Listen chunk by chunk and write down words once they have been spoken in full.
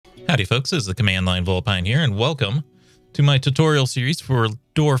Howdy folks, this is the Command Line Vulpine here, and welcome to my tutorial series for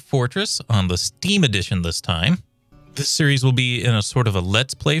Dwarf Fortress on the Steam edition this time. This series will be in a sort of a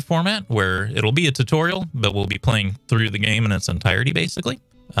Let's Play format, where it'll be a tutorial, but we'll be playing through the game in its entirety, basically.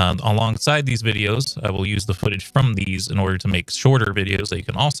 Alongside these videos, I will use the footage from these in order to make shorter videos that you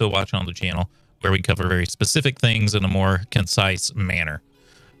can also watch on the channel, where we cover very specific things in a more concise manner.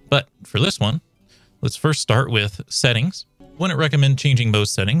 But for this one, let's first start with settings. Wouldn't recommend changing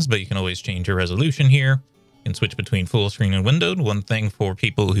most settings, but you can always change your resolution here. You can switch between full screen and windowed. One thing for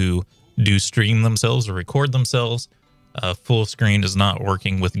people who do stream themselves or record themselves, full screen is not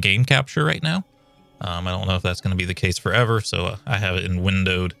working with game capture right now. I don't know if that's going to be the case forever, so I have it in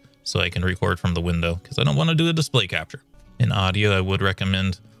windowed so I can record from the window because I don't want to do a display capture. In audio, I would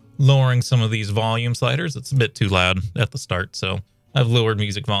recommend lowering some of these volume sliders. It's a bit too loud at the start, so I've lowered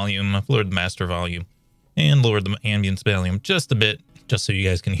music volume, I've lowered the master volume, and lowered the ambience volume just a bit, just so you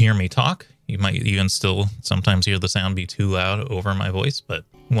guys can hear me talk. You might even still sometimes hear the sound be too loud over my voice, but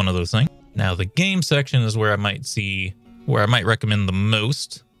one of those things. Now the game section is where I might recommend the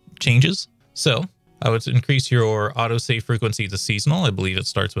most changes. So I would increase your autosave frequency to seasonal. I believe it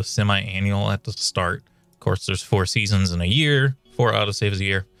starts with semi-annual at the start. Of course, there's 4 seasons in a year, 4 autosaves a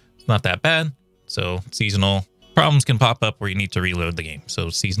year. It's not that bad. So seasonal problems can pop up where you need to reload the game. So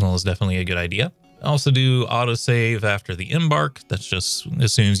seasonal is definitely a good idea. Also do autosave after the embark. That's just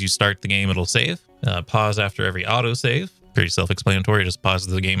as soon as you start the game, it'll save. Pause after every autosave. Pretty self-explanatory. Just pause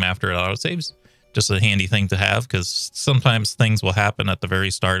the game after it autosaves. Just a handy thing to have because sometimes things will happen at the very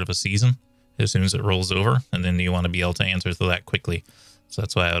start of a season as soon as it rolls over, and then you want to be able to answer to that quickly. So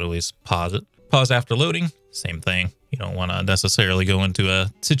that's why I would always pause it. Pause after loading, same thing. You don't want to necessarily go into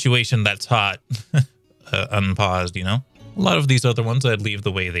a situation that's hot unpaused, you know? A lot of these other ones I'd leave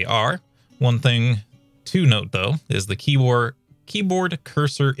the way they are. One thing to note, though, is the keyboard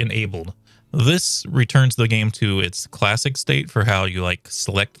cursor enabled. This returns the game to its classic state for how you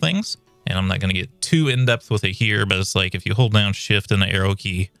select things. And I'm not going to get too in-depth with it here, but it's like if you hold down Shift and the arrow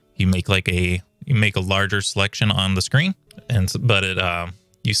key, you make a larger selection on the screen.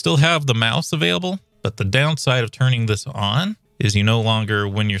 You still have the mouse available, but the downside of turning this on is you no longer,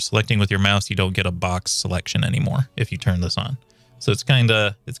 when you're selecting with your mouse, you don't get a box selection anymore if you turn this on. So it's kind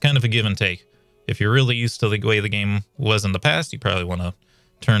of a give and take. If you're really used to the way the game was in the past, you probably want to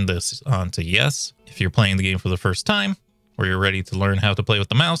turn this on to yes. If you're playing the game for the first time, or you're ready to learn how to play with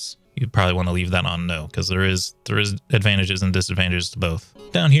the mouse, you'd probably want to leave that on no, because there is advantages and disadvantages to both.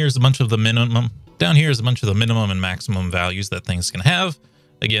 Down here is a bunch of the minimum and maximum values that things can have.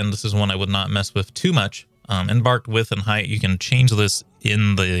 Again, this is one I would not mess with too much. Embarked width and height, you can change this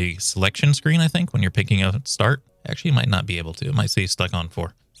in the selection screen, I think, when you're picking a start. Actually, you might not be able to. It might say stuck on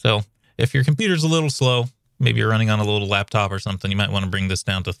 4. So if your computer's a little slow, maybe you're running on a little laptop or something, you might want to bring this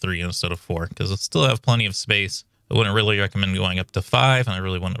down to 3 instead of 4, because it'll still have plenty of space. I wouldn't really recommend going up to 5, and I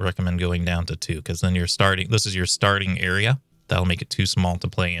really wouldn't recommend going down to 2, because then this is your starting area. That'll make it too small to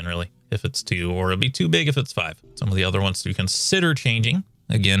play in, really, if it's 2, or it'll be too big if it's 5. Some of the other ones to consider changing,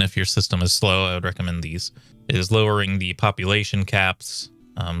 again, if your system is slow, I would recommend these, is lowering the population caps.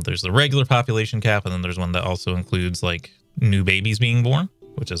 There's the regular population cap, and then there's one that also includes new babies being born,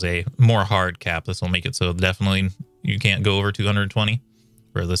 which is a more hard cap. This will make it so definitely you can't go over 220,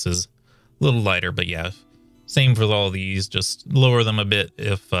 where this is a little lighter. But yeah, same for all these. Just lower them a bit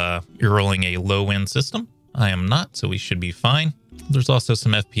if you're rolling a low-end system. I am not, so we should be fine. There's also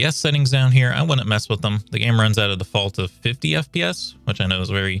some FPS settings down here. I wouldn't mess with them. The game runs at a default of 50 FPS, which I know is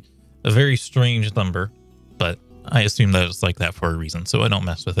a very strange number, but I assume that it's like that for a reason, so I don't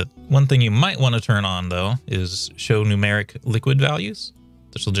mess with it. One thing you might want to turn on, though, is show numeric liquid values.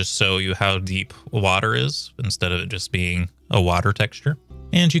 This will just show you how deep water is, instead of it just being a water texture.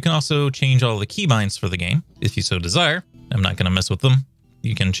 And you can also change all the keybinds for the game, if you so desire. I'm not going to mess with them.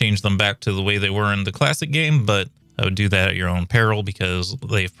 You can change them back to the way they were in the classic game, but I would do that at your own peril, because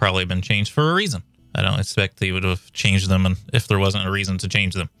they've probably been changed for a reason. I don't expect they would have changed them if there wasn't a reason to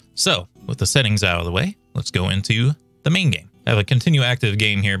change them. So, with the settings out of the way, let's go into the main game. I have a continue active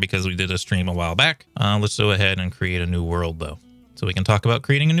game here because we did a stream a while back. Let's go ahead and create a new world, though, so we can talk about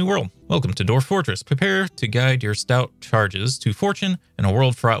creating a new world. Welcome to Dwarf Fortress. Prepare to guide your stout charges to fortune in a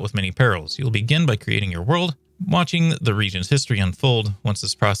world fraught with many perils. You'll begin by creating your world, watching the region's history unfold. Once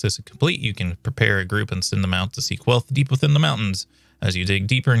this process is complete, you can prepare a group and send them out to seek wealth deep within the mountains. As you dig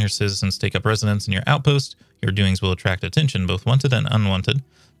deeper and your citizens take up residence in your outpost, your doings will attract attention, both wanted and unwanted.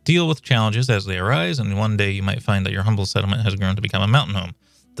 Deal with challenges as they arise, and one day you might find that your humble settlement has grown to become a mountain home,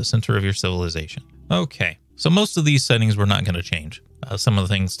 the center of your civilization. Okay, so most of these settings we're not going to change. Some of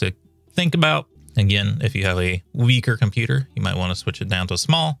the things to think about, again, if you have a weaker computer, you might want to switch it down to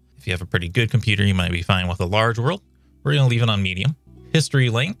small. If you have a pretty good computer, you might be fine with a large world. We're going to leave it on medium. History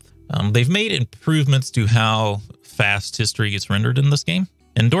length. They've made improvements to how fast history gets rendered in this game.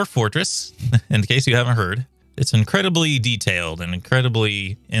 In Dwarf Fortress, in case you haven't heard, it's incredibly detailed and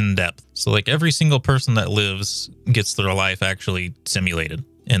incredibly in-depth. So like every single person that lives gets their life actually simulated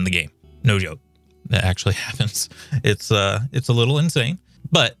in the game. No joke. That actually happens. It's a little insane.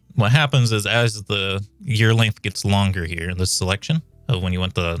 But what happens is as the year length gets longer here in this selection of when you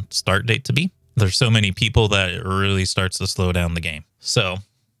want the start date to be, there's so many people that it really starts to slow down the game. So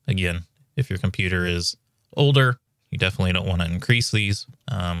again, if your computer is older, you definitely don't want to increase these.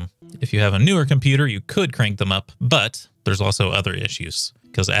 If you have a newer computer, you could crank them up, but there's also other issues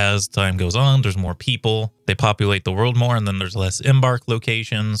because as time goes on, there's more people, they populate the world more, and then there's less embark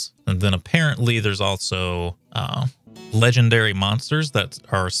locations. And then apparently there's also legendary monsters that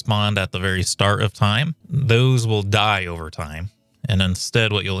are spawned at the very start of time. Those will die over time. And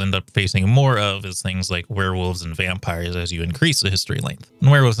instead, what you'll end up facing more of is things like werewolves and vampires as you increase the history length. And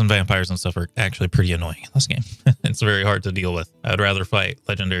werewolves and vampires and stuff are actually pretty annoying in this game. It's very hard to deal with. I'd rather fight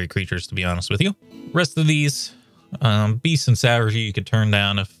legendary creatures, to be honest with you. Rest of these, beasts and savagery you could turn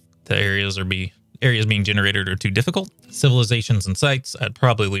down if the areas being generated are too difficult. Civilizations and sites, I'd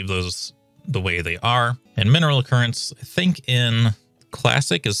probably leave those the way they are. And mineral occurrence, I think in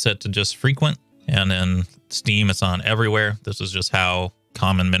Classic is set to just frequent. And in Steam, it's on everywhere. This is just how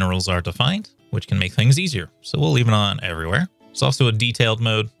common minerals are to find, which can make things easier. So we'll leave it on everywhere. It's also a detailed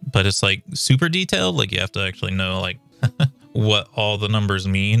mode, but it's like super detailed. Like you have to actually know like what all the numbers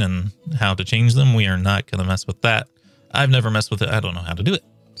mean and how to change them. We are not going to mess with that. I've never messed with it. I don't know how to do it.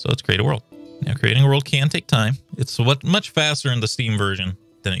 So let's create a world. Now creating a world can take time. It's much faster in the Steam version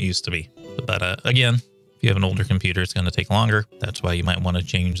than it used to be. But again, if you have an older computer, it's going to take longer. That's why you might want to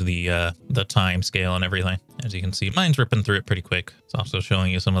change the time scale and everything. As you can see, mine's ripping through it pretty quick. It's also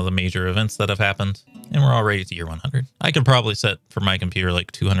showing you some of the major events that have happened. And we're already to year 100. I could probably set for my computer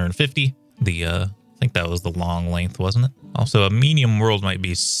like 250. I think that was the long length, wasn't it? Also, a medium world might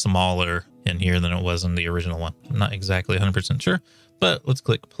be smaller in here than it was in the original one. I'm not exactly 100% sure, but let's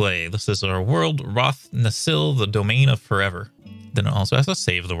click play. This is our world, Roth Nasil, the domain of forever. Then it also has to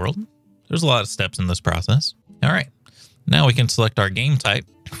save the world. There's a lot of steps in this process. All right, now we can select our game type.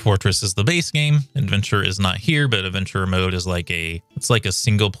 Fortress is the base game. Adventure is not here, but adventure mode is like it's like a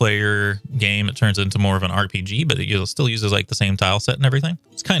single player game. It turns into more of an RPG, but it still uses like the same tile set and everything.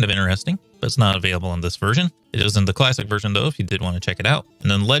 It's kind of interesting, but it's not available in this version. It is in the classic version though, if you did want to check it out. And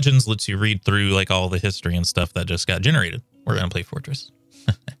then Legends lets you read through like all the history and stuff that just got generated. We're going to play Fortress.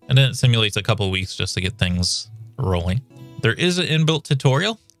 And then it simulates a couple of weeks just to get things rolling. There is an inbuilt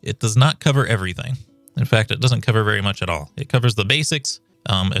tutorial. It does not cover everything. In fact, it doesn't cover very much at all. It covers the basics.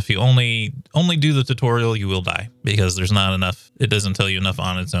 If you only do the tutorial, you will die because there's not enough. It doesn't tell you enough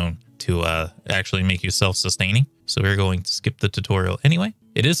on its own to actually make you self-sustaining. So we're going to skip the tutorial anyway.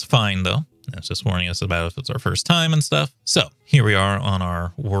 It is fine though. It's just warning us about if it's our first time and stuff. So here we are on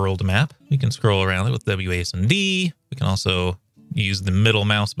our world map. We can scroll around it with W, A, and D. We can also use the middle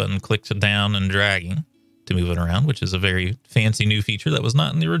mouse button, click to down and dragging to move it around, which is a very fancy new feature that was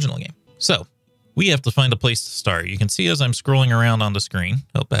not in the original game. So we have to find a place to start. You can see as I'm scrolling around on the screen,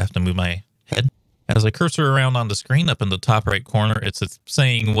 I have to move my head. As I cursor around on the screen up in the top right corner, it's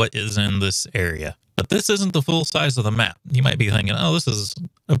saying what is in this area. But this isn't the full size of the map. You might be thinking, oh, this is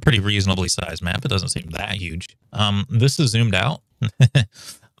a pretty reasonably sized map. It doesn't seem that huge. This is zoomed out.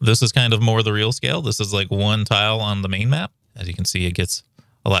 This is kind of more the real scale. This is like one tile on the main map. As you can see, it gets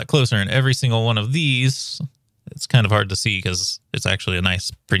a lot closer, and every single one of these, it's kind of hard to see because it's actually a nice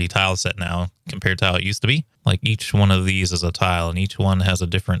pretty tile set now compared to how it used to be. Like each one of these is a tile and each one has a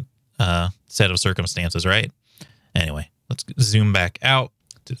different set of circumstances, right? Anyway, let's zoom back out.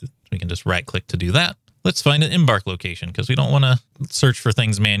 We can just right click to do that. Let's find an embark location because we don't want to search for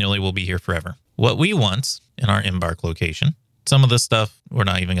things manually. We'll be here forever. What we want in our embark location, some of this stuff we're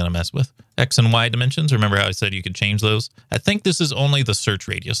not even going to mess with. X and Y dimensions. Remember how I said you could change those? I think this is only the search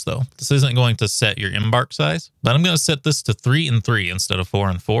radius though. This isn't going to set your embark size, but I'm going to set this to 3 and 3 instead of 4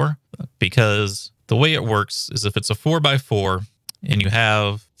 and 4 because the way it works is if it's a 4x4 and you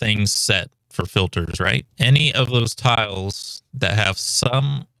have things set for filters, right? Any of those tiles that have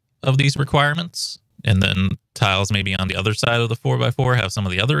some of these requirements and then tiles maybe on the other side of the 4x4 have some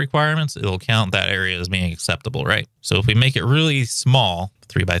of the other requirements, it'll count that area as being acceptable, right? So if we make it really small,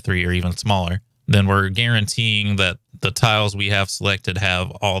 3x3 or even smaller, then we're guaranteeing that the tiles we have selected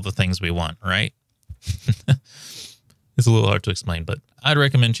have all the things we want, right? It's a little hard to explain, but I'd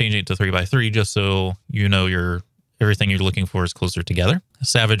recommend changing it to 3x3 just so you know everything you're looking for is closer together.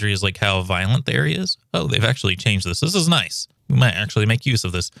 Savagery is like how violent the area is. Oh, they've actually changed this. This is nice. we might actually make use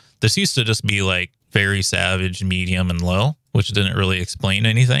of this. This used to just be like very savage, medium, and low, which didn't really explain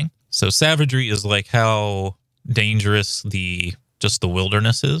anything. So savagery is like how dangerous just the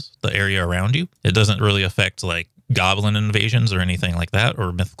wilderness is, the area around you. It doesn't really affect like goblin invasions or anything like that,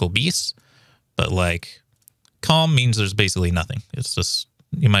 or mythical beasts. But like calm means there's basically nothing. It's just,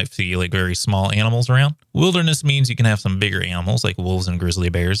 you might see like very small animals around. Wilderness means you can have some bigger animals like wolves and grizzly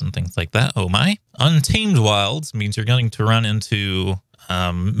bears and things like that. Oh my. Untamed wilds means you're going to run into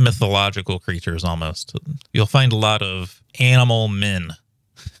mythological creatures almost. You'll find a lot of animal men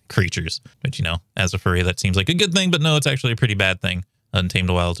creatures, which, you know, as a furry, that seems like a good thing, but no, it's actually a pretty bad thing. Untamed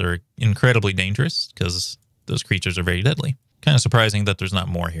wilds are incredibly dangerous because those creatures are very deadly. Kind of surprising that there's not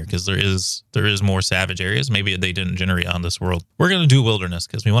more here, because there is more savage areas. Maybe they didn't generate on this world. We're going to do wilderness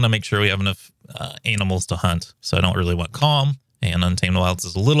because we want to make sure we have enough animals to hunt. So I don't really want calm, and Untamed Wilds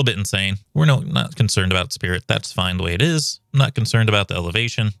is a little bit insane. We're not concerned about spirit. That's fine the way it is. I'm not concerned about the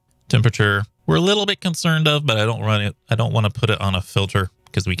elevation. Temperature, we're a little bit concerned of, but I don't want to put it on a filter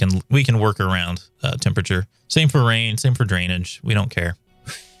because we can work around temperature. Same for rain, same for drainage. We don't care.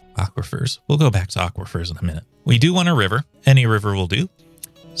 Aquifers. We'll go back to aquifers in a minute. We do want a river. Any river will do.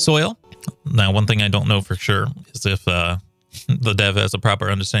 Soil. Now, one thing I don't know for sure is if the dev has a proper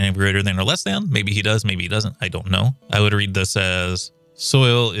understanding of greater than or less than. Maybe he does, maybe he doesn't. I don't know. I would read this as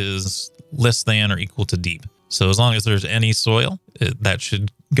soil is less than or equal to deep. So as long as there's any soil, that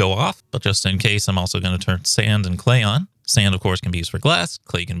should go off. But just in case, I'm also going to turn sand and clay on. Sand, of course, can be used for glass.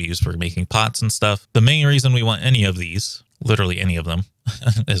 Clay can be used for making pots and stuff. The main reason we want any of these, literally any of them,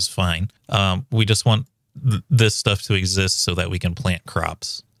 is fine. We just want this stuff to exist so that we can plant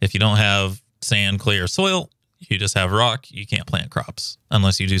crops. If you don't have sand, clay, or soil, you just have rock, you can't plant crops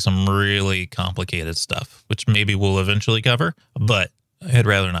unless you do some really complicated stuff, which maybe we'll eventually cover, but I'd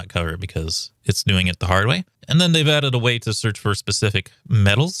rather not cover it because it's doing it the hard way. And then they've added a way to search for specific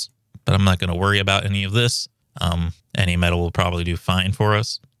metals, but I'm not going to worry about any of this. Any metal will probably do fine for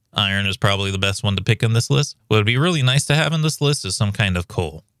us. Iron is probably the best one to pick in this list. What would be really nice to have in this list is some kind of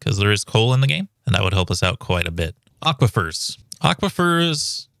coal, because there is coal in the game, and that would help us out quite a bit. Aquifers.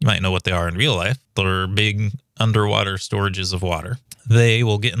 Aquifers, you might know what they are in real life. They're big underwater storages of water. They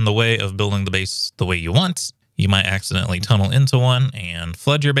will get in the way of building the base the way you want. You might accidentally tunnel into one and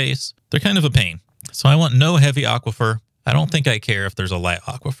flood your base. They're kind of a pain. So I want no heavy aquifer. I don't think I care if there's a light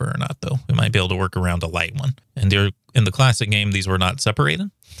aquifer or not, though. We might be able to work around a light one. And in the classic game, these were not separated.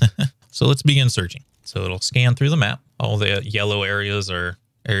 So let's begin searching. So it'll scan through the map. All the yellow areas are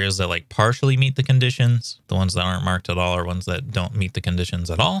areas that like partially meet the conditions. The ones that aren't marked at all are ones that don't meet the conditions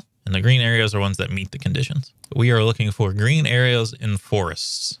at all. And the green areas are ones that meet the conditions. We are looking for green areas in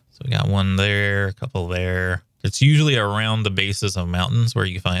forests. So we got one there, a couple there. It's usually around the bases of mountains where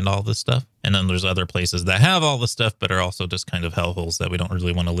you find all this stuff. And then there's other places that have all this stuff, but are also just kind of hellholes that we don't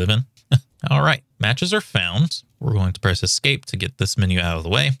really want to live in. All right, matches are found. We're going to press escape to get this menu out of the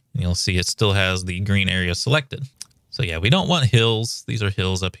way. And you'll see it still has the green area selected. So yeah, we don't want hills. These are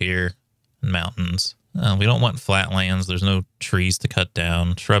hills up here and mountains. We don't want flatlands. There's no trees to cut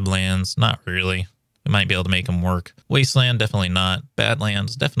down. Shrublands, not really. We might be able to make them work. Wasteland, definitely not.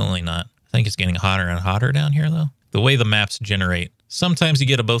 Badlands, definitely not. I think it's getting hotter and hotter down here, though. The way the maps generate, sometimes you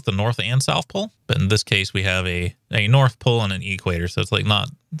get both the North and South Pole, but in this case, we have a North Pole and an equator, so it's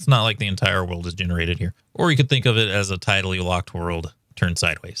not like the entire world is generated here. Or you could think of it as a tidally locked world turned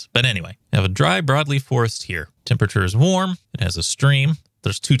sideways. But anyway, we have a dry broadleaf forest here. Temperature is warm. It has a stream.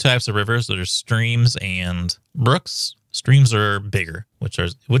 There's two types of rivers. There's streams and brooks. Streams are bigger, which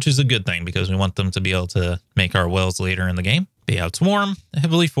is a good thing because we want them to be able to make our wells later in the game. But yeah, it's warm,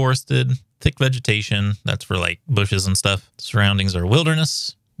 heavily forested, thick vegetation. That's for like bushes and stuff. The surroundings are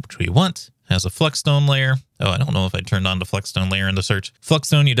wilderness, which we want. It has a flexstone layer. Oh, I don't know if I turned on the flexstone layer in the search.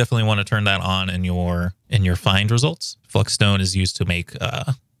 Flexstone, you definitely want to turn that on in your find results. Flexstone is used to make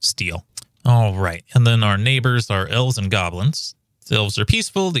steel. All right, and then our neighbors are elves and goblins. The elves are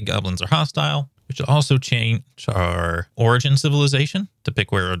peaceful. The goblins are hostile. We should also change our origin civilization to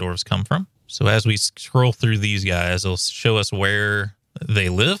pick where our dwarves come from. So as we scroll through these guys, it'll show us where they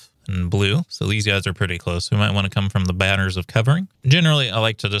live in blue. So these guys are pretty close. We might want to come from the banners of covering. Generally, I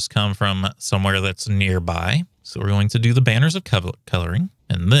like to just come from somewhere that's nearby. So we're going to do the banners of coloring.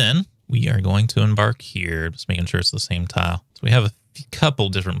 And then we are going to embark here, just making sure it's the same tile. So we have a couple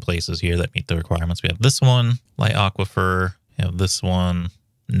different places here that meet the requirements. We have this one, light aquifer. We have this one,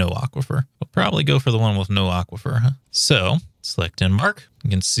 no aquifer. We'll probably go for the one with no aquifer, huh? So select embark. You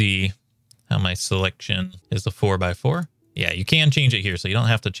can see how my selection is a 4x4. Yeah, you can change it here, so you don't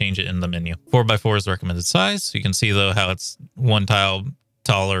have to change it in the menu. 4x4 is the recommended size. So you can see, though, how it's one tile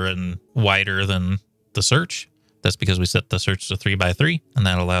taller and wider than the search. That's because we set the search to 3x3, and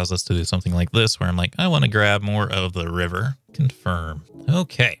that allows us to do something like this, where I'm like, I want to grab more of the river. Confirm.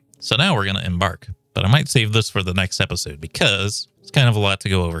 Okay, so now we're going to embark, but I might save this for the next episode because it's kind of a lot to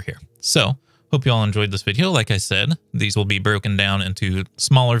go over here. So hope you all enjoyed this video. Like I said, these will be broken down into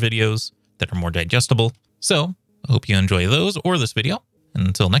smaller videos that are more digestible. So I hope you enjoy those or this video. And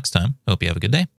until next time, I hope you have a good day.